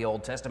following the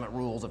Old Testament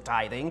rules of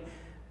tithing.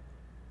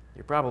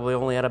 You're probably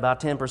only at about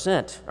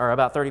 10% or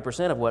about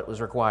 30% of what was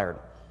required.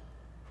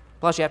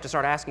 Plus, you have to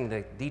start asking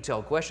the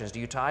detailed questions. Do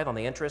you tithe on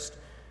the interest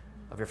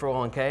of your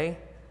 401k?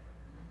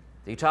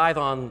 Do you tithe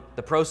on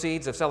the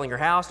proceeds of selling your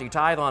house? Do you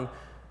tithe on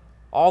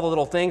all the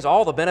little things,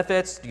 all the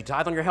benefits? Do you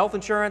tithe on your health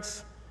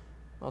insurance?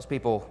 Most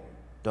people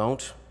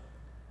don't.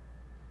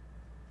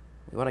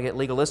 You want to get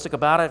legalistic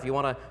about it? If you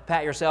want to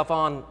pat yourself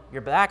on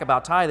your back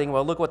about tithing,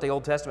 well, look what the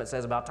Old Testament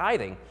says about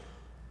tithing.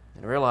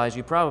 and realize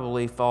you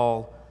probably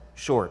fall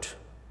short.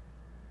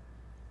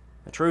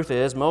 The truth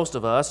is, most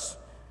of us,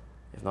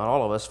 if not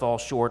all of us, fall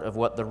short of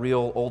what the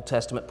real Old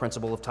Testament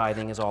principle of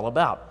tithing is all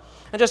about.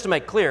 And just to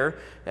make clear,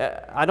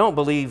 I don't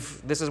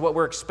believe this is what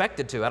we're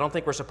expected to. I don't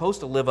think we're supposed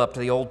to live up to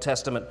the Old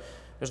Testament.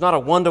 There's not a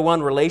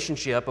one-to-one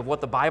relationship of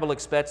what the Bible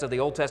expects of the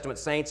Old Testament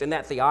saints in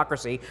that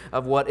theocracy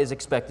of what is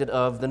expected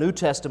of the New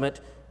Testament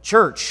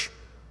church.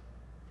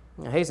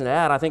 I hasten to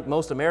add, I think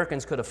most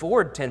Americans could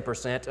afford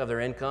 10% of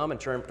their income in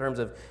terms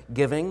of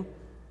giving.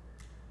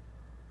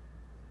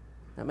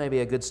 That may be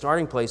a good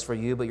starting place for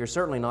you, but you're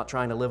certainly not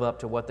trying to live up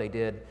to what they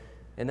did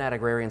in that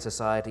agrarian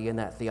society, in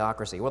that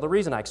theocracy. Well, the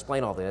reason I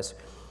explain all this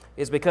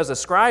is because the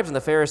scribes and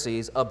the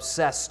Pharisees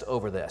obsessed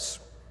over this.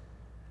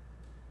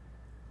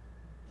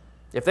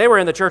 If they were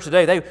in the church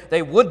today,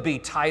 they would be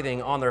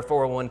tithing on their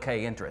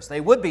 401k interest.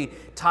 They would be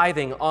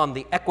tithing on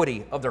the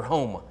equity of their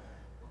home.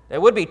 They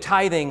would be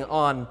tithing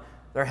on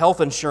their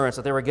health insurance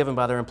that they were given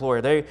by their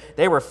employer.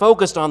 They were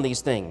focused on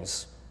these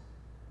things.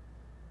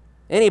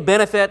 Any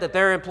benefit that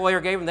their employer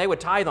gave them, they would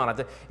tithe on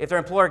it. If their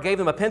employer gave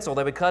them a pencil,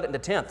 they would cut it into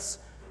tenths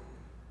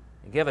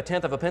and give a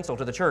tenth of a pencil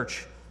to the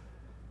church.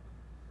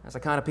 That's the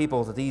kind of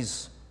people that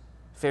these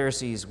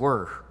Pharisees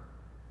were.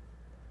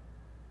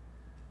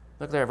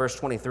 Look there at verse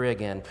 23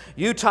 again.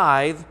 You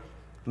tithe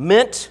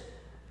mint,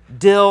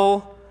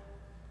 dill,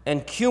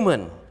 and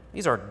cumin.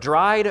 These are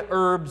dried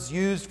herbs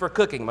used for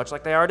cooking, much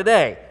like they are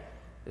today.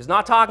 It's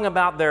not talking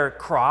about their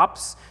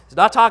crops. It's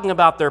not talking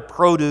about their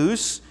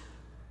produce.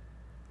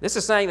 This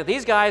is saying that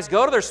these guys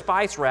go to their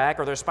spice rack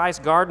or their spice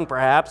garden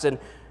perhaps and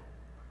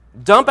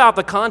dump out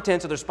the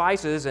contents of their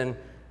spices and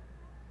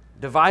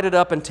divide it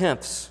up in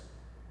tenths.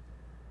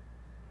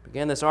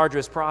 Begin this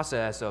arduous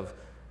process of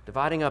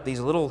dividing up these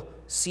little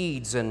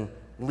seeds and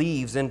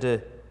leaves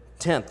into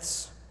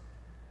tenths.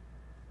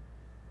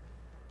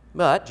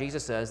 But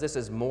Jesus says this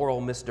is moral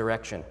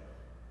misdirection.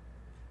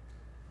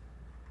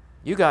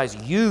 You guys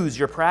use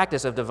your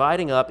practice of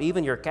dividing up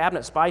even your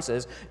cabinet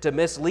spices to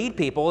mislead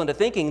people into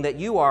thinking that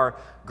you are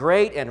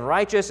great and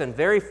righteous and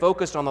very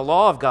focused on the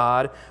law of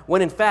God,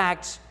 when in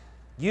fact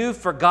you've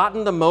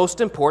forgotten the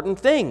most important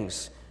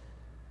things: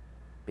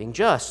 being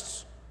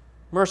just,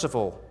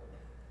 merciful,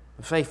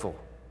 and faithful.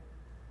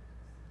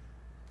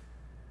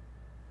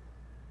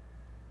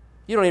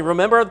 You don't even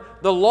remember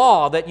the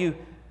law that you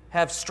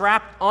have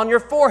strapped on your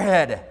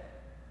forehead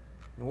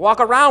and walk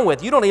around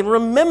with. You don't even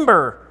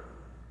remember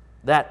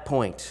that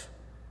point.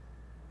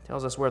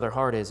 Tells us where their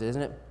heart is,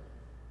 isn't it?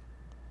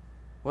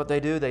 What they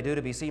do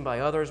to be seen by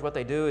others. What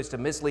they do is to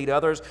mislead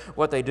others.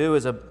 What they do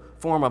is a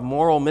form of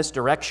moral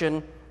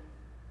misdirection.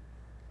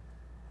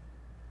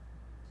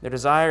 Their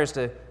desire is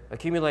to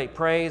accumulate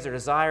praise. Their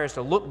desire is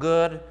to look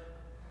good.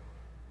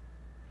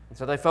 And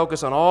so they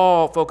focusing on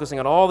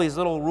all these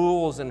little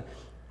rules and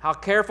how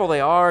careful they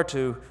are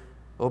to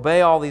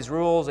obey all these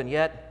rules, and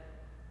yet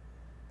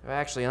they're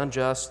actually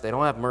unjust. They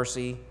don't have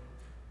mercy.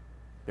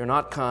 They're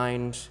not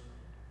kind.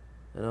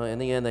 In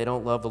the end, they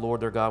don't love the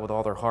Lord their God with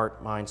all their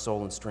heart, mind,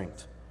 soul, and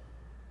strength.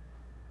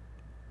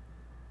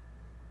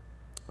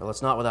 Well,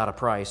 it's not without a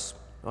price.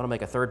 I want to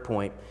make a third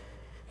point.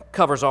 It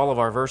covers all of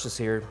our verses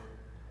here.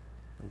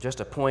 Just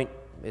a point,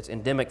 it's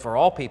endemic for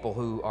all people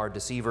who are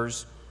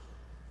deceivers.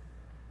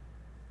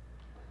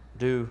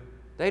 Do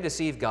they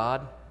deceive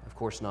God? Of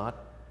course not.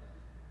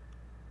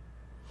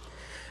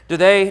 Do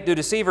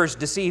deceivers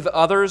deceive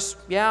others?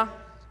 Yeah,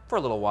 for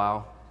a little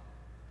while.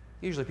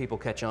 Usually people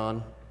catch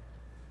on.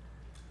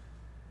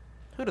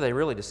 Who do they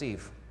really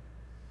deceive?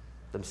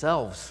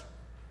 Themselves.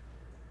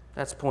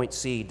 That's point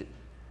C.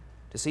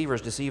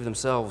 Deceivers deceive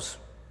themselves.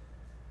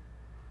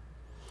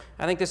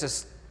 I think this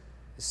is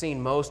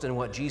seen most in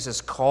what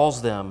Jesus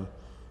calls them.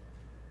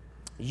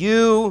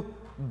 You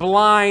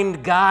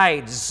blind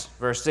guides,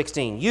 verse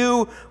 16.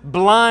 You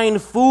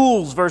blind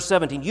fools, verse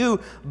 17. You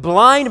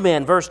blind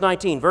men, verse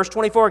 19. Verse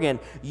 24 again.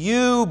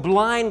 You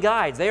blind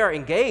guides. They are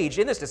engaged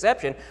in this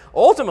deception.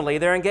 Ultimately,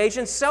 they're engaged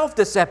in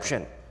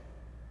self-deception.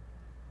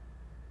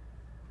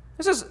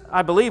 This is,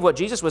 I believe, what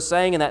Jesus was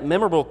saying in that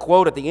memorable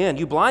quote at the end.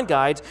 You blind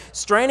guides,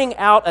 straining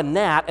out a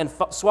gnat and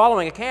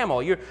swallowing a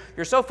camel. You're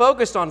so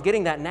focused on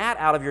getting that gnat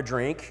out of your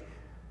drink,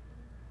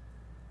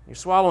 you're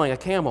swallowing a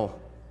camel.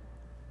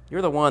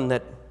 You're the one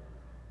that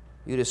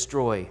you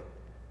destroy.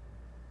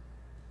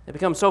 They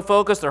become so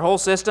focused, their whole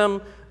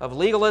system of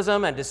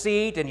legalism and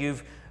deceit, and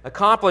you've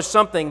accomplished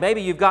something.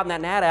 Maybe you've gotten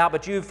that gnat out,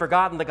 but you've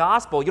forgotten the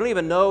gospel. You don't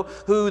even know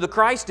who the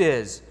Christ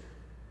is.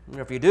 And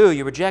if you do,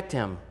 you reject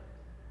him.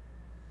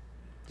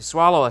 You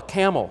swallow a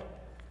camel.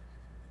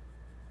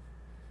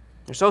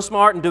 They're so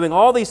smart in doing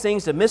all these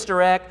things to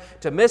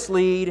misdirect, to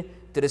mislead,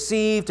 to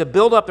deceive, to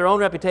build up their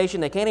own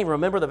reputation. They can't even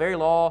remember the very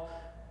law,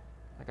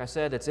 like I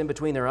said, that's in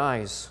between their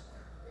eyes.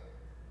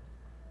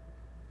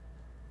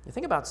 You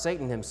think about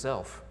Satan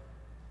himself.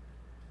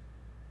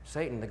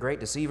 Satan, the great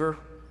deceiver,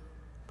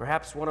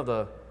 perhaps one of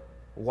the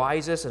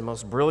wisest and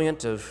most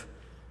brilliant of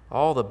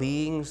all the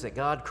beings that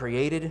God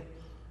created.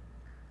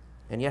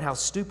 And yet how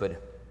stupid,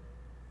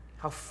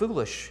 how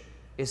foolish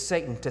is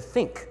Satan to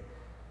think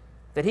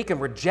that he can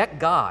reject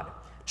God,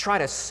 try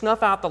to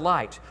snuff out the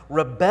light,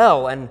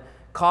 rebel, and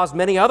cause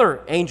many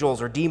other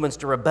angels or demons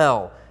to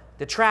rebel,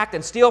 detract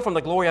and steal from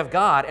the glory of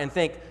God, and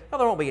think, oh,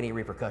 there won't be any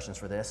repercussions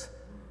for this.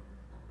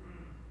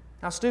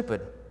 How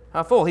stupid.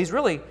 How fool. He's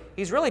really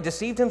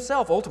deceived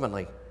himself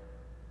ultimately.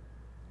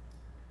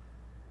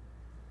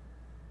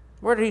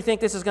 Where did he think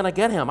this is going to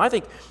get him? I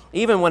think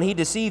even when he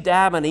deceived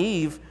Adam and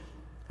Eve,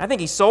 I think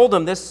he sold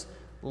them this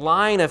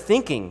line of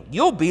thinking,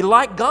 you'll be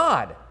like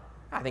God.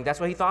 I think that's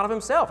what he thought of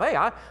himself. Hey,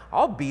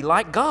 I'll be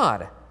like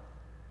God.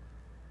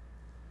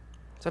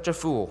 Such a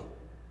fool.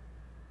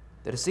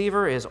 The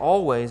deceiver is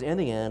always, in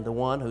the end, the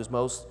one who's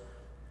most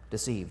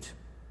deceived.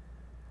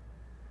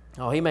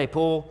 Oh, he may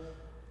pull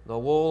the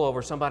wool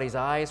over somebody's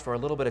eyes for a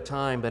little bit of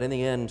time, but in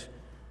the end,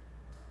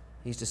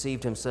 he's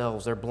deceived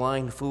himself. They're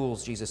blind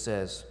fools, Jesus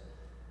says.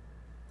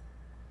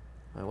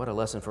 Well, what a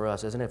lesson for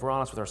us, isn't it? If we're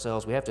honest with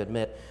ourselves, we have to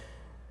admit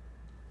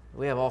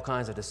we have all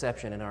kinds of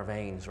deception in our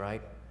veins,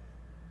 right?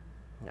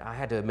 I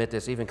had to admit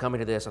this, even coming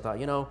to this. I thought,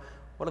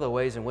 what are the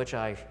ways in which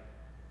I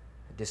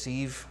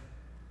deceive?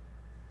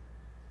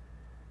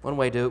 One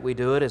way we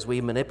do it is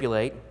we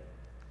manipulate.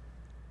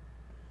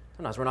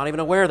 Sometimes we're not even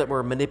aware that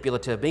we're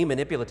manipulative. Being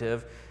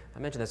manipulative, I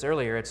mentioned this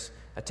earlier, it's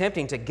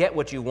attempting to get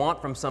what you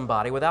want from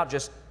somebody without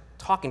just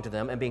talking to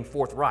them and being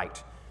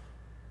forthright.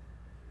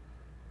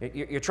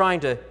 You're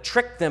trying to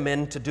trick them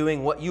into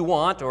doing what you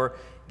want or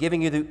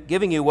giving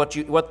you what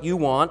you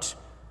want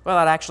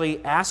without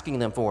actually asking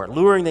them for it,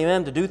 luring them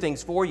in to do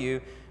things for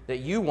you that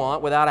you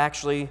want without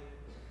actually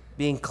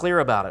being clear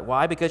about it.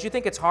 Why? Because you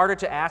think it's harder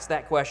to ask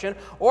that question,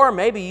 or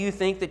maybe you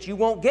think that you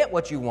won't get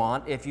what you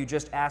want if you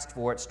just ask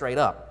for it straight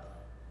up.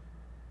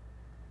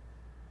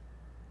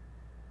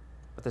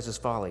 But this is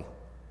folly.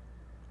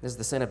 This is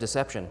the sin of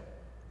deception.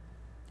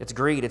 It's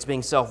greed. It's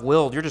being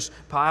self-willed. You're just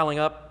piling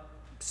up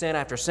sin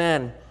after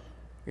sin.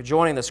 You're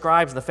joining the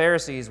scribes and the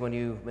Pharisees when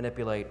you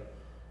manipulate.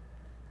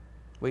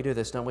 We do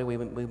this, don't we?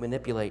 We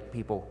manipulate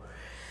people.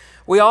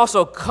 We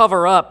also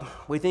cover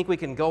up. We think we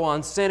can go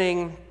on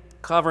sinning,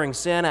 covering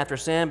sin after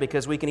sin,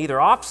 because we can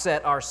either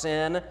offset our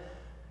sin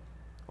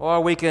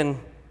or we can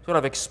sort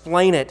of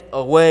explain it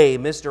away,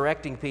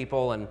 misdirecting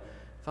people and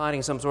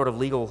finding some sort of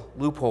legal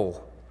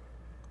loophole.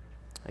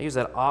 I use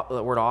that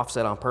word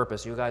offset on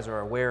purpose. You guys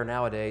are aware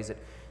nowadays that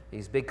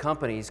these big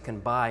companies can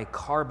buy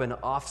carbon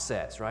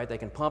offsets, right? They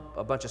can pump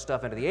a bunch of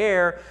stuff into the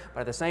air,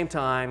 but at the same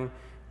time,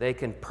 they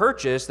can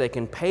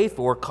pay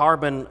for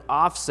carbon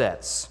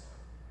offsets.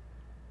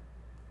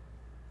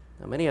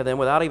 Now, many of them,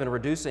 without even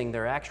reducing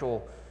their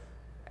actual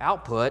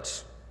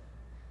output,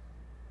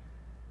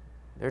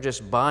 they're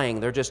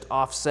just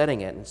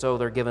offsetting it, and so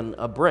they're given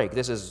a break.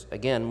 This is,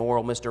 again,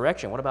 moral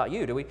misdirection. What about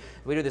you? Do we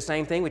do the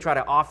same thing? We try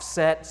to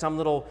offset some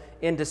little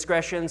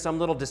indiscretion, some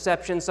little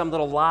deception, some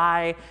little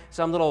lie,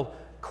 some little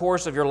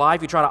course of your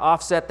life. You try to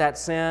offset that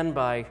sin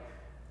by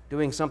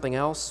doing something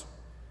else,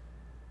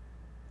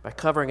 by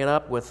covering it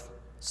up with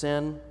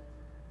sin.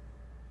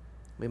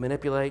 We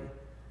manipulate,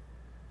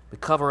 we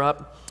cover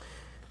up.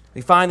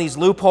 We find these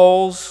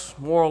loopholes,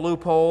 moral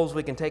loopholes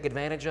we can take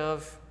advantage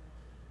of,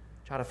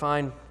 try to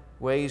find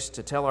ways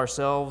to tell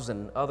ourselves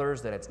and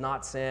others that it's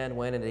not sin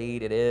when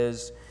indeed it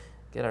is,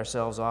 get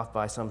ourselves off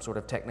by some sort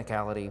of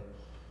technicality.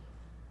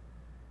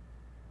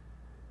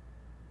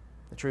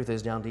 The truth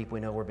is, down deep, we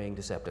know we're being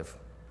deceptive.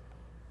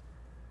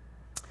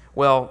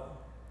 Well,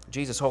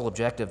 Jesus' whole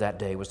objective that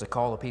day was to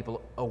call the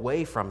people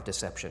away from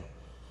deception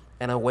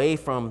and away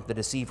from the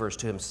deceivers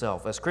to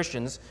himself. As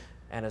Christians,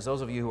 and as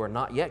those of you who are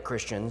not yet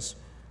Christians,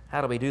 how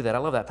do we do that? I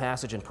love that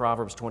passage in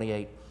Proverbs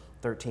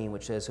 28:13,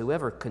 which says,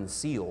 whoever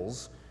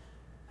conceals,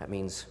 that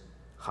means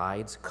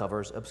hides,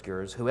 covers,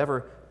 obscures,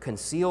 whoever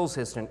conceals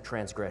his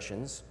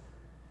transgressions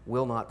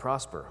will not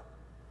prosper,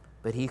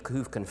 but he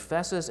who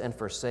confesses and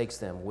forsakes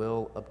them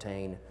will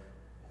obtain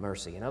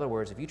mercy. In other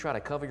words, if you try to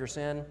cover your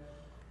sin,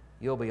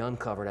 you'll be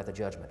uncovered at the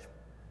judgment.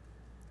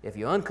 If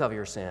you uncover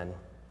your sin,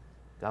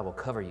 God will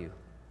cover you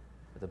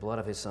with the blood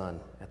of his Son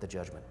at the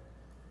judgment.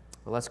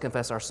 Well, let's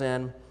confess our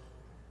sin.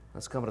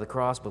 Let's come to the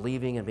cross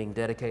believing and being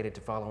dedicated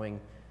to following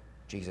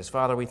Jesus.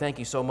 Father, we thank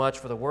you so much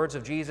for the words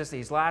of Jesus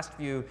these last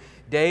few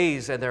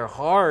days, and they're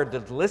hard to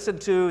listen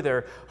to.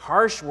 They're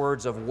harsh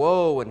words of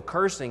woe and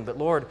cursing, but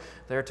Lord,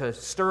 they're to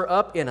stir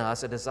up in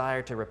us a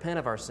desire to repent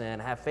of our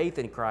sin, have faith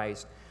in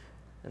Christ,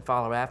 and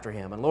follow after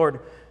him. And Lord,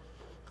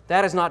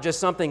 that is not just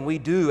something we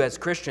do as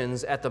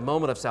Christians at the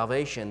moment of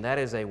salvation. That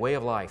is a way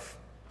of life.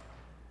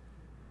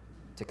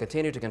 To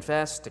continue to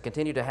confess, to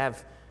continue to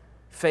have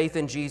faith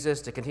in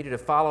Jesus, to continue to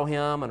follow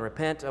him and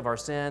repent of our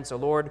sins. So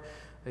Lord,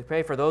 we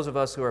pray for those of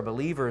us who are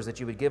believers that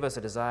you would give us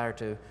a desire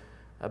to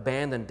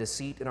abandon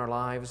deceit in our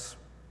lives,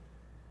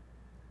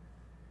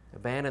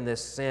 abandon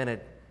this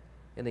sin.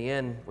 In the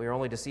end, we're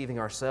only deceiving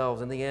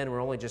ourselves. In the end, we're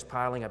only just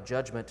piling up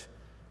judgment.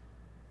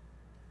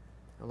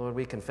 Lord,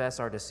 we confess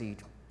our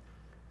deceit.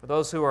 For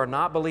those who are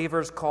not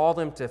believers, call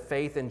them to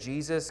faith in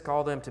Jesus.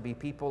 Call them to be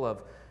people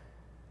of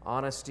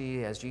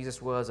honesty as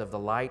Jesus was, of the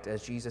light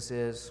as Jesus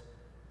is.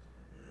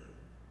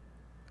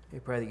 We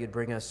pray that you'd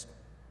bring us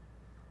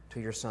to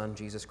your Son,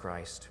 Jesus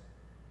Christ.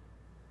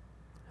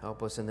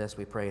 Help us in this,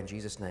 we pray in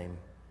Jesus' name.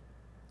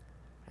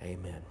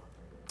 Amen.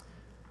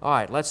 All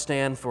right, let's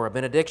stand for a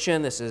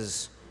benediction. This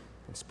is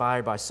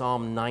inspired by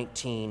Psalm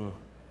 19,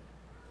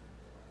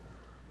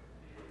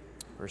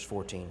 verse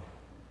 14.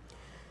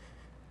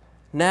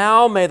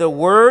 Now may the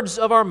words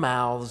of our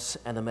mouths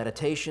and the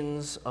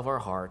meditations of our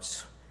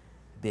hearts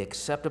be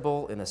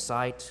acceptable in the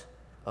sight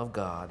of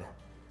God,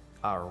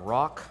 our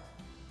rock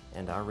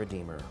and our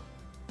Redeemer.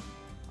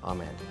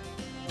 Amen.